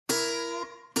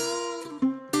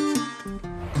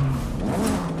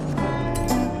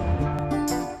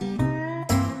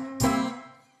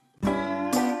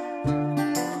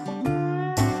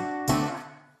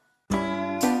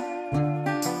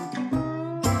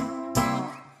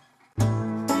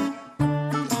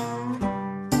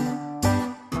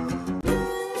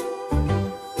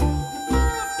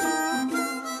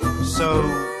So,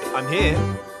 I'm here.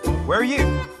 Where are you?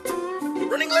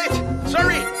 Running late.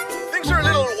 Sorry. Things are a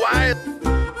little wild.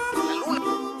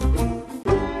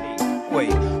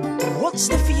 Wait, what's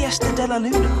the Fiesta de la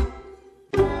Luna?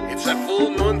 It's a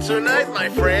full moon tonight, my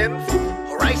friend.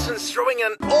 Horizon's throwing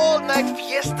an all-night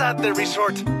fiesta at the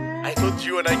resort. I thought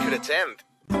you and I could attend.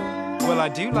 Well, I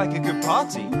do like a good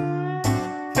party.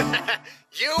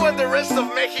 You and the rest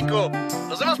of Mexico.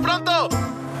 Nos vemos pronto.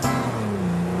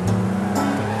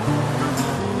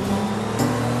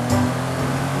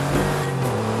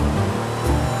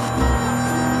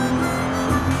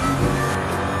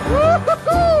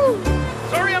 Woo-hoo-hoo!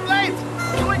 Sorry I'm late.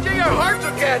 You and Jay are hard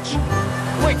to catch.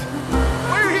 Wait,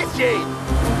 where is Jay?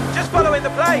 Just following the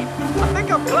plane. I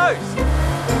think I'm close.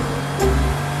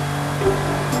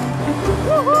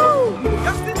 Woohoo!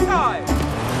 Just in time.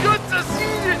 Good to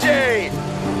see you, Jay.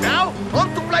 Now,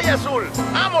 on to Playa Azul.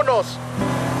 Vámonos.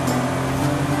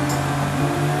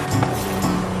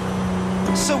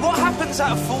 So what happens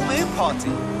at a full moon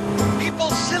party? People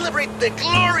celebrate the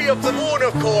glory of the moon,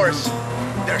 of course.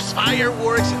 There's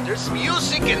fireworks and there's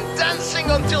music and dancing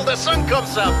until the sun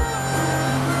comes up.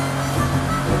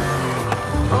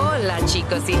 Hola,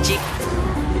 chicos y chicas.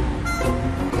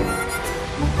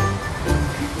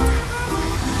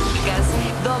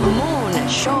 The moon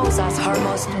shows us her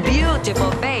most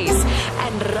beautiful face,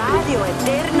 and Radio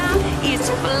Eterna is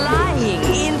flying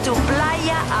into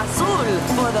Playa Azul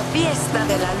for the Fiesta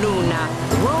de la Luna.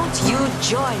 Won't you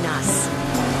join us?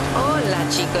 Hola,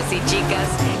 chicos y chicas.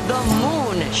 The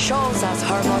moon shows us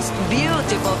her most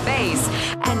beautiful face,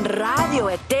 and Radio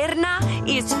Eterna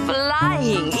is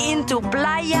flying into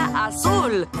Playa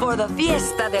Azul for the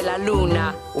Fiesta de la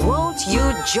Luna. Won't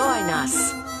you join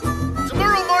us?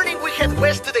 Tomorrow morning we head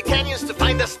west to the canyons to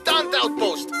find a stunt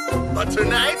outpost. But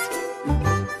tonight...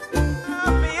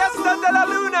 Fiesta de la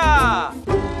Luna!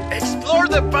 Explore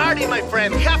the party, my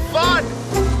friend. Have fun!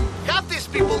 Half these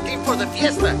people came for the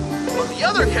fiesta, while the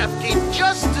other half came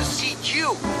just to see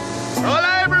you.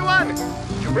 Hola, everyone!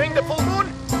 You bring the full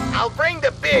moon, I'll bring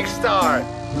the big star.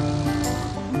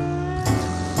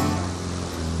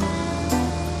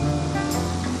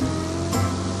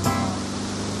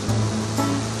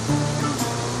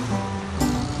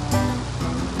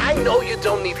 I know you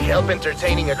don't need help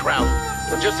entertaining a crowd,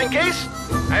 but just in case,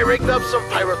 I rigged up some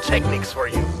pyrotechnics for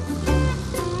you.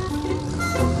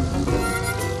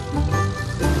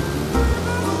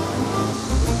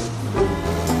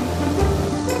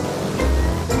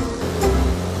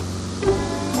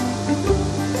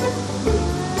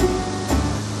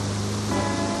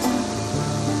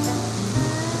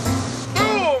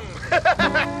 Boom!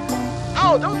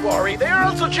 Oh, don't worry, they are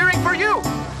also cheering for you.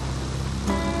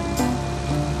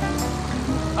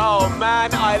 Oh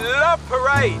man, I love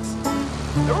parades.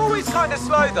 They're always kind of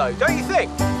slow though, don't you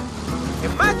think?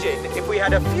 Imagine if we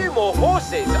had a few more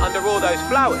horses under all those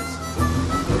flowers.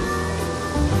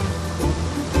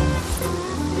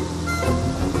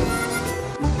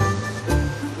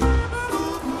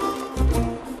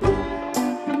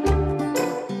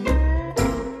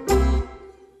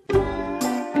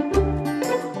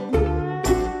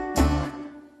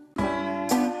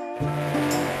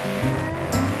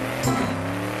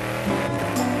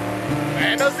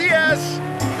 Buenos dias!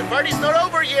 The party's not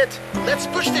over yet. Let's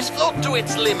push this float to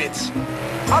its limits.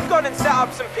 I've gone and set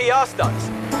up some PR stunts.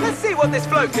 Let's see what this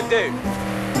float can do.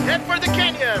 Head for the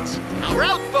canyons. Our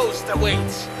outpost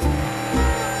awaits.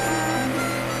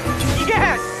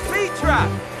 Yes! Speed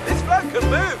trap! This float can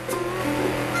move!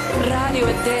 Radio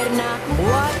Eterna,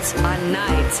 what a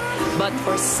night. But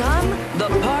for some, the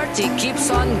party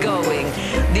keeps on going.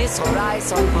 This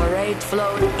Horizon parade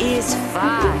float is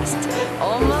fast.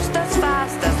 Almost as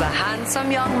fast as the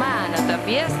handsome young man at the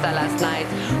fiesta last night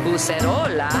who said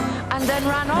hola and then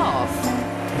ran off.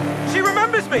 She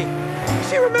remembers me!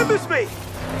 She remembers me!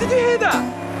 Did you hear that?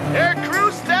 Air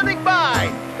crew standing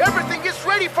by. Everything is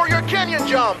ready for your canyon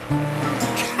jump.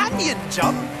 Canyon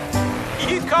jump?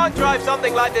 You can't drive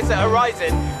something like this at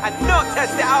Horizon and not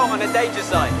test it out on a danger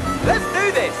sign. Let's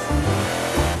do this!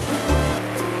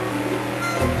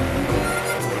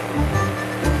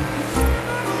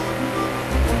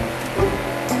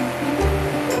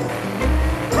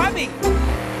 Rami,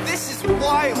 this is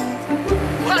wild.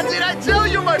 What did I tell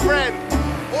you, my friend?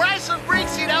 Horizon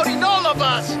brings it out in all of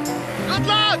us. Good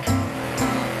luck!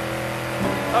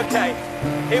 Okay,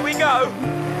 here we go.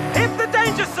 Hit the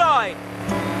danger sign!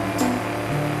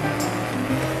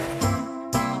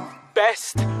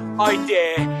 Best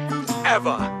idea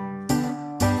ever.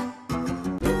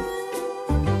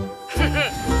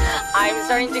 I'm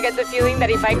starting to get the feeling that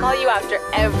if I call you after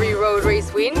every road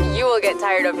race win, you will get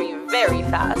tired of me very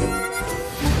fast.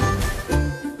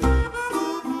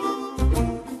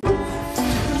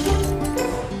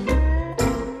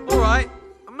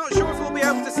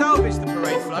 helps to salvage the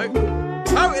parade float.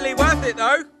 Totally worth it,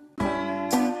 though.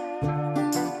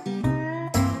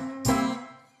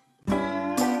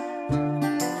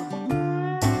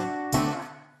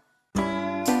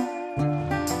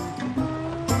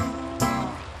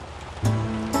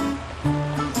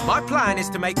 My plan is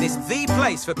to make this the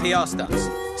place for PR stunts.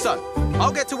 So,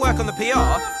 I'll get to work on the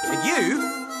PR, and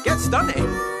you get stunting.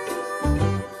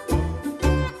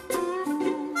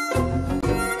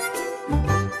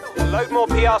 A load more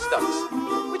PR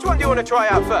stunts. Which one do you want to try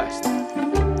out first?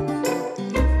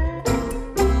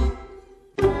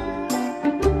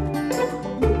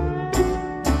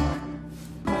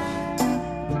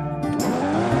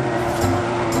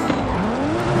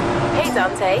 Hey,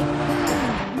 Dante.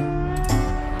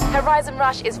 Horizon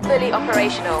Rush is fully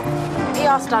operational.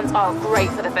 PR stunts are great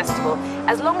for the festival,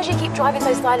 as long as you keep driving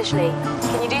so stylishly.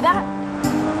 Can you do that?